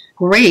so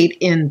great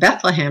in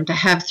Bethlehem to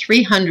have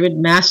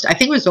 300 I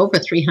think it was over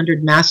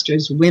 300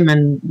 masters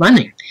women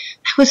running.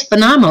 That was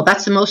phenomenal.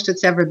 That's the most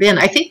it's ever been.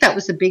 I think that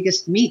was the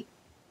biggest meet,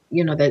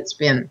 that's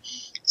been.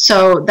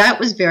 So that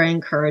was very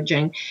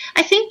encouraging.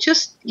 I think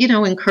just,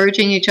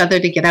 encouraging each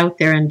other to get out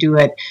there and do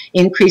it,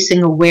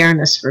 increasing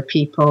awareness for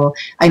people.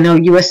 I know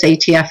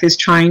USATF is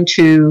trying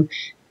to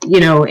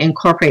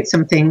incorporate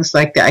some things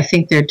like that. I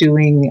think they're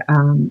doing,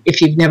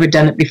 if you've never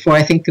done it before,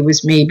 I think there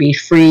was maybe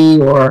free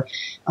or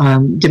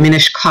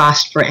diminished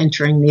cost for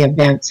entering the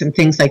events and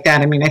things like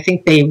that. I mean, I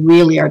think they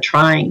really are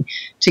trying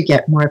to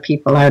get more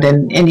people out,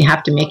 and you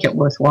have to make it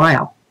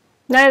worthwhile.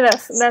 No,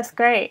 that's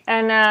great.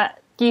 And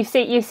you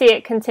see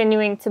it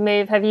continuing to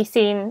move. Have you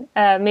seen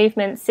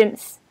movement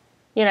since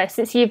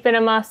you've been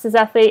a Masters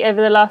athlete over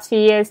the last few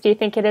years? Do you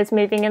think it is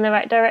moving in the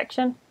right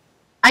direction?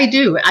 I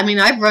do. I mean,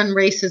 I've run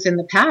races in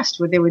the past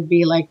where there would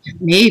be like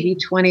maybe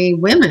 20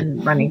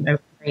 women running the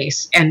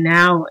race. And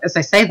now, as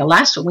I say, the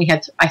last one we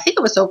had, I think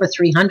it was over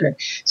 300.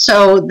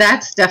 So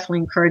that's definitely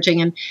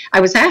encouraging. And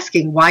I was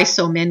asking why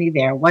so many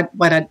there? What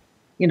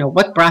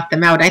brought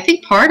them out? I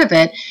think part of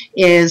it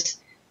is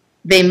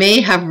they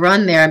may have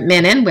run there,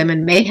 men and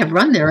women may have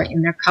run there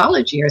in their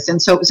college years. And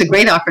so it was a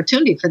great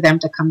opportunity for them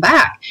to come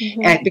back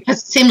because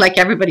it seemed like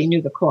everybody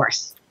knew the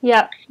course.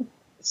 Yeah.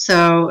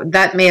 So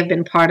that may have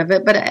been part of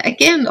it. But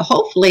again,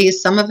 hopefully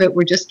some of it,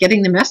 we're just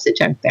getting the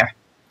message out there.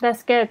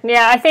 That's good.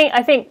 Yeah, I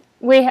think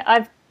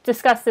I've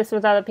discussed this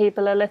with other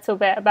people a little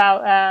bit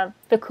about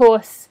the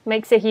course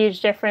makes a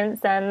huge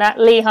difference. And that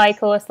Lehigh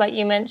course, like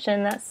you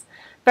mentioned, that's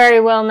very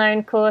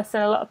well-known course,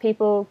 and a lot of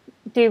people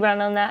do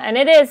run on that. And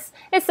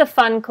it's a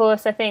fun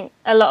course. I think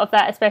a lot of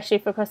that, especially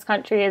for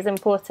cross-country, is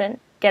important.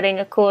 Getting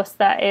a course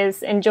that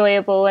is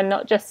enjoyable and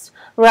not just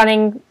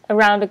running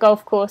around a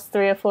golf course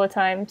 3 or 4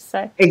 times.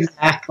 So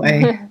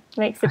exactly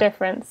makes a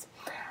difference.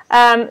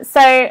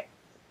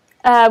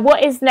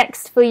 What is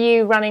next for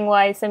you running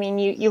wise? I mean,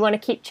 you want to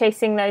keep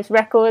chasing those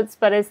records,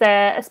 but is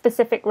there a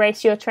specific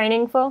race you're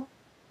training for?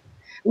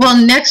 Well,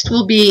 next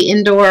will be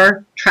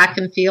indoor track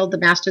and field, the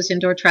Masters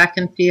indoor track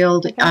and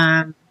field. Okay.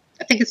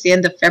 I think it's the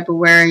end of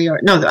February, or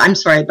no, I'm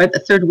sorry, but the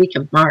third week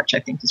of March,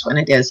 I think is when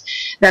it is.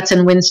 That's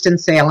in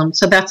Winston-Salem,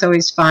 so that's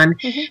always fun.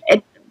 Mm-hmm.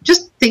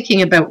 Just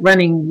thinking about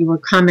running, you were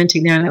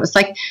commenting there, and it was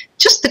like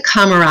just the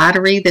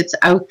camaraderie that's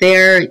out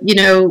there. You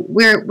know,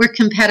 we're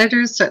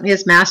competitors, certainly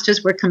as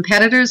Masters, we're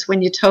competitors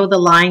when you toe the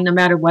line, no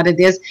matter what it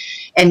is,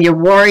 and you're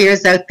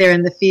warriors out there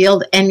in the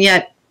field, and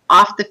yet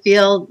off the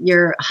field,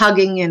 you're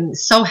hugging and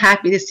so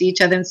happy to see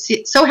each other, and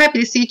so happy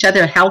to see each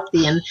other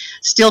healthy and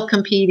still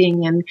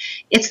competing. And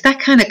it's that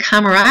kind of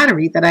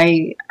camaraderie that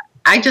I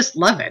just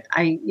love it.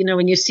 You know,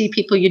 when you see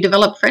people, you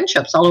develop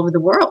friendships all over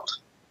the world.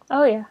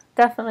 Oh yeah,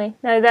 definitely.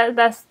 No,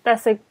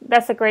 that's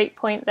a great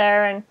point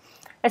there, and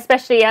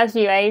especially as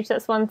you age,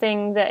 that's one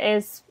thing that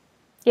is,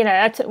 you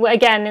know,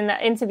 again in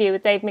that interview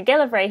with Dave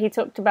McGillivray, he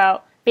talked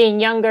about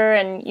being younger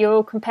and you're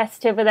all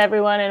competitive with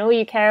everyone, and all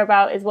you care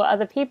about is what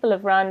other people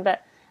have run.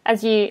 But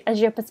as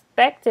your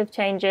perspective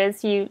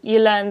changes, you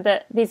learn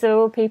that these are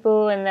all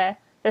people and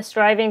they're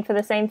striving for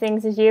the same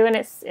things as you, and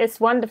it's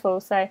wonderful.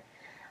 So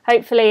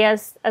hopefully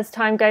as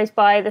time goes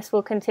by, this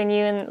will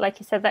continue, and like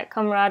you said, that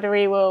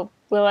camaraderie will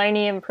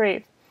only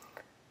improve.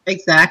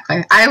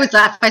 Exactly. I always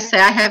laugh. I say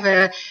I have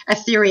a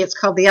theory. It's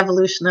called the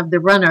evolution of the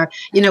runner.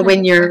 You know,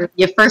 when you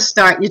first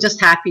start, you're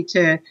just happy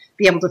to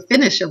be able to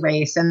finish a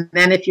race. And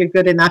then if you're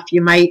good enough,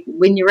 you might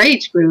win your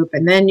age group,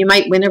 and then you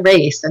might win a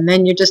race. And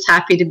then you're just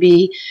happy to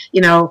be,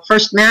 you know,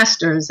 first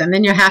Masters. And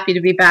then you're happy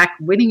to be back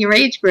winning your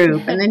age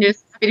group. And then you're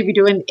happy to be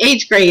doing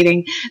age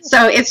grading.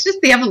 So it's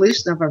just the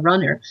evolution of a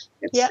runner.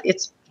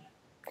 It's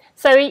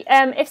So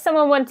if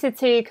someone wanted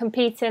to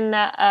compete in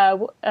that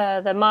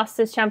the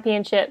Masters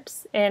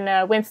Championships in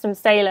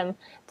Winston-Salem,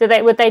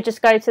 would they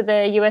just go to the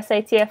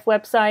USATF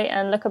website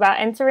and look about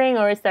entering,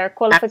 or is there a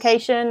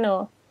qualification?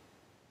 Or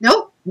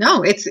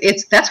No,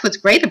 it's that's what's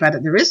great about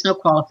it. There is no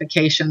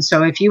qualification.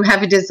 So if you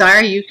have a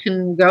desire, you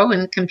can go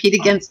and compete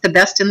against the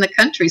best in the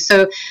country.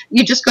 So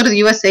you just go to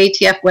the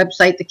USATF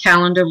website, the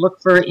calendar,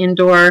 look for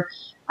indoor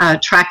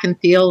track and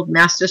field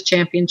Masters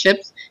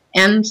Championships,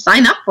 and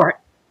sign up for it.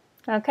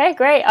 Okay,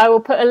 great. I will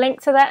put a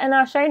link to that in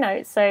our show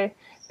notes, so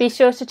be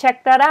sure to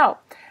check that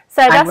out.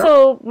 So that's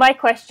all my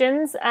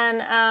questions,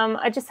 and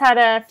I just had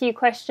a few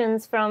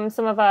questions from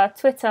some of our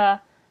Twitter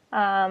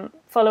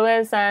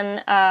followers,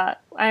 and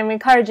I'm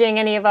encouraging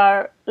any of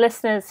our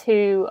listeners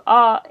who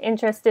are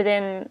interested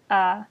in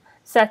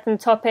certain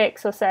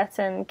topics or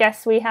certain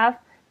guests we have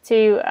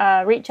to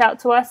reach out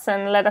to us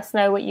and let us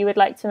know what you would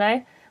like to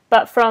know.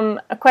 But from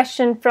a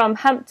question from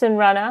Hampton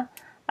Runner,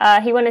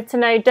 he wanted to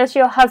know, does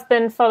your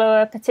husband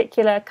follow a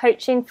particular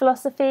coaching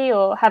philosophy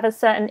or have a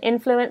certain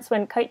influence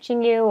when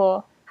coaching you,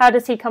 or how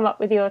does he come up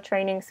with your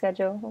training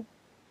schedule?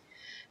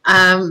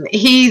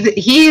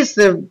 He's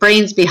the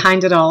brains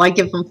behind it all. I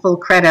give him full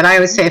credit. I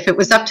always say if it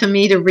was up to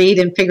me to read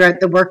and figure out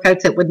the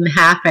workouts, it wouldn't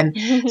happen.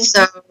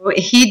 So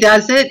he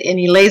does it and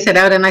he lays it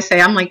out, and I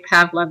say, I'm like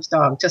Pavlov's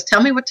dog. Just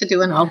tell me what to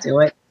do and I'll do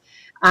it.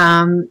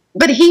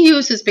 But he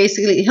uses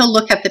basically, he'll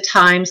look at the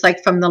times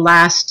like from the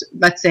last,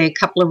 let's say, a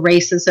couple of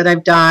races that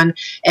I've done,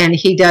 and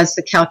he does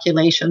the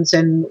calculations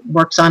and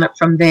works on it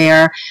from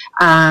there.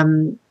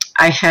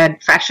 I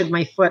had fractured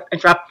my foot. I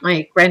dropped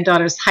my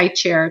granddaughter's high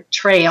chair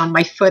tray on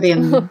my foot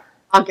in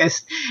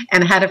August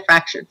and had a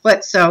fractured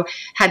foot, so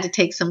had to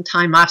take some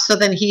time off. So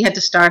then he had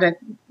to start at,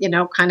 you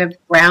know, kind of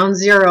ground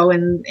zero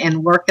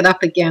and work it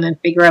up again and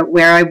figure out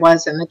where I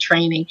was in the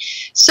training.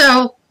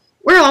 So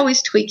we're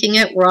always tweaking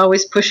it. We're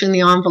always pushing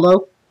the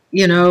envelope,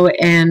 you know,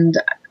 and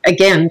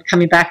again,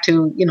 coming back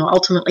to, you know,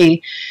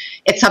 ultimately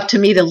it's up to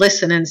me to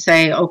listen and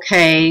say,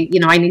 okay, you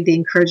know, I need the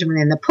encouragement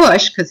and the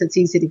push, because it's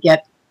easy to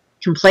get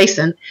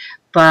complacent,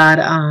 but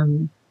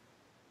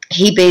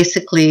he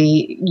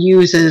basically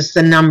uses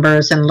the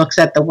numbers and looks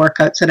at the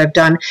workouts that I've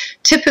done.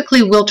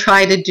 Typically, we'll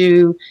try to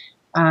do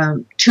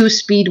 2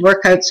 speed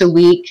workouts a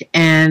week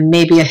and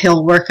maybe a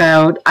hill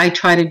workout. I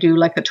try to do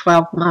like a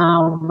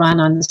 12-mile run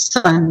on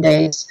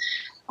Sundays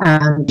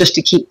just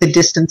to keep the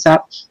distance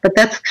up. But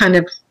that's kind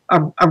of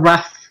a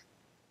rough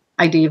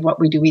idea of what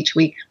we do each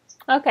week.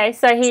 Okay,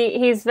 so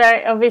he's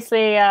very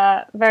obviously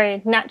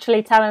very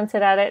naturally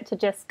talented at it to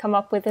just come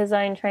up with his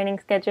own training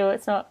schedule.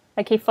 It's not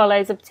like he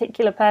follows a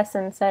particular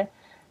person, so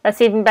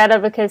that's even better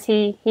because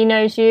he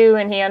knows you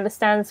and he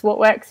understands what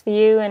works for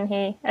you and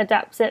he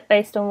adapts it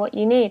based on what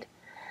you need.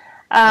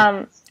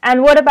 And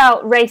what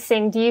about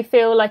racing? Do you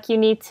feel like you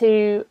need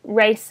to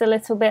race a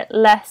little bit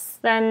less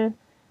than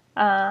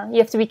you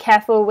have to be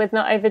careful with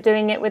not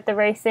overdoing it with the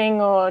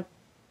racing, or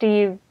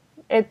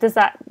does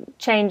that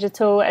change at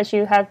all as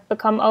you have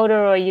become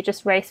older, or you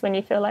just race when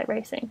you feel like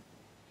racing?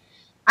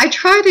 I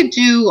try to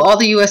do all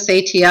the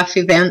USATF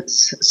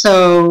events.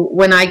 So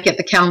when I get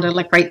the calendar,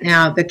 like right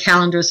now, the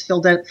calendar is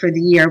filled out for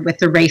the year with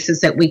the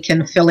races that we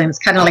can fill in. It's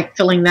kind of like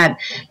filling that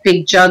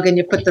big jug, and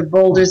you put the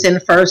boulders in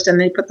first, and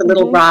then you put the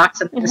little rocks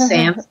and the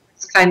sand.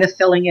 It's kind of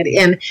filling it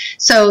in.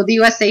 So the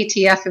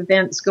USATF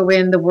events go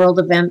in, the world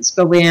events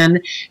go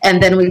in,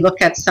 and then we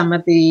look at some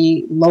of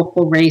the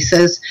local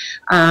races.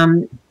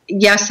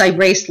 yes, I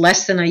raced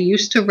less than I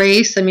used to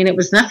race. I mean, it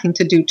was nothing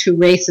to do 2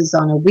 races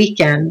on a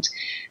weekend,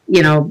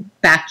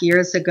 back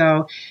years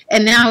ago.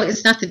 And now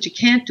it's not that you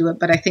can't do it,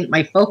 but I think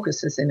my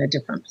focus is in a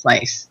different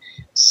place.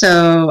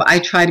 So I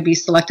try to be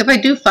selective. I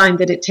do find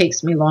that it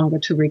takes me longer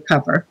to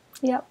recover.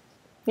 Yep.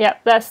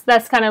 Yep.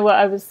 That's kind of what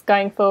I was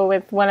going for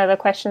with one of the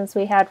questions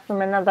we had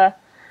from another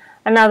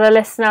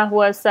listener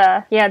was,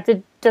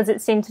 does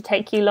it seem to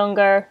take you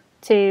longer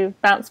to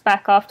bounce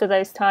back after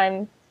those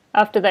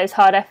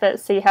hard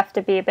efforts? So you have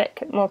to be a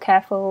bit more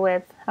careful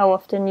with how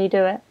often you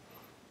do it.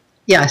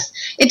 Yes,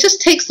 it just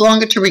takes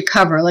longer to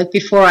recover. Like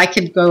before I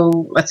could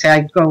go, let's say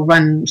I'd go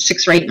run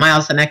 6 or 8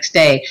 miles the next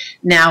day.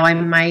 Now I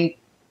might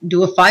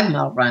do a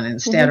 5-mile run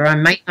instead, or I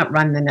might not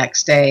run the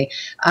next day.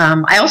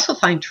 I also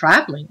find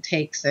traveling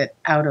takes it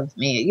out of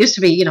me. It used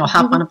to be,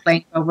 hop on a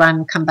plane, go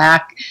run, come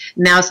back.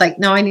 Now it's like,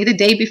 no, I need a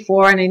day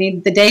before and I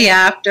need the day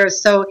after.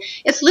 So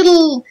it's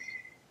little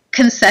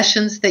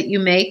concessions that you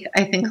make,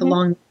 I think,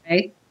 along the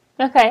way.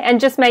 Okay, and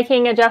just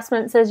making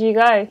adjustments as you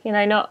go,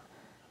 not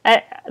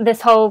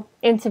this whole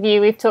interview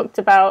we've talked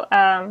about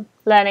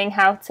learning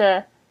how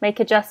to make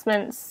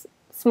adjustments,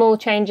 small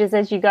changes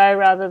as you go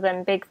rather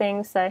than big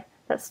things. So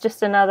that's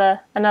just another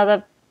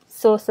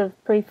source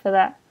of proof for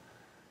that.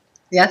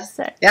 Yes.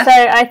 So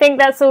I think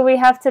that's all we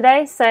have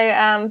today.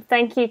 So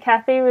thank you,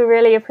 Kathy. We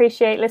really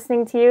appreciate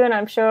listening to you, and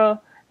I'm sure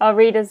our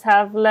readers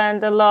have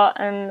learned a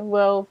lot and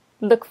will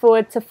look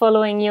forward to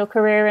following your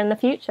career in the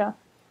future.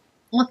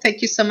 Well,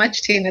 thank you so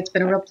much, Tina. It's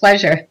been a real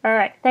pleasure. All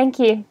right. Thank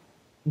you.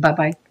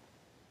 Bye-bye.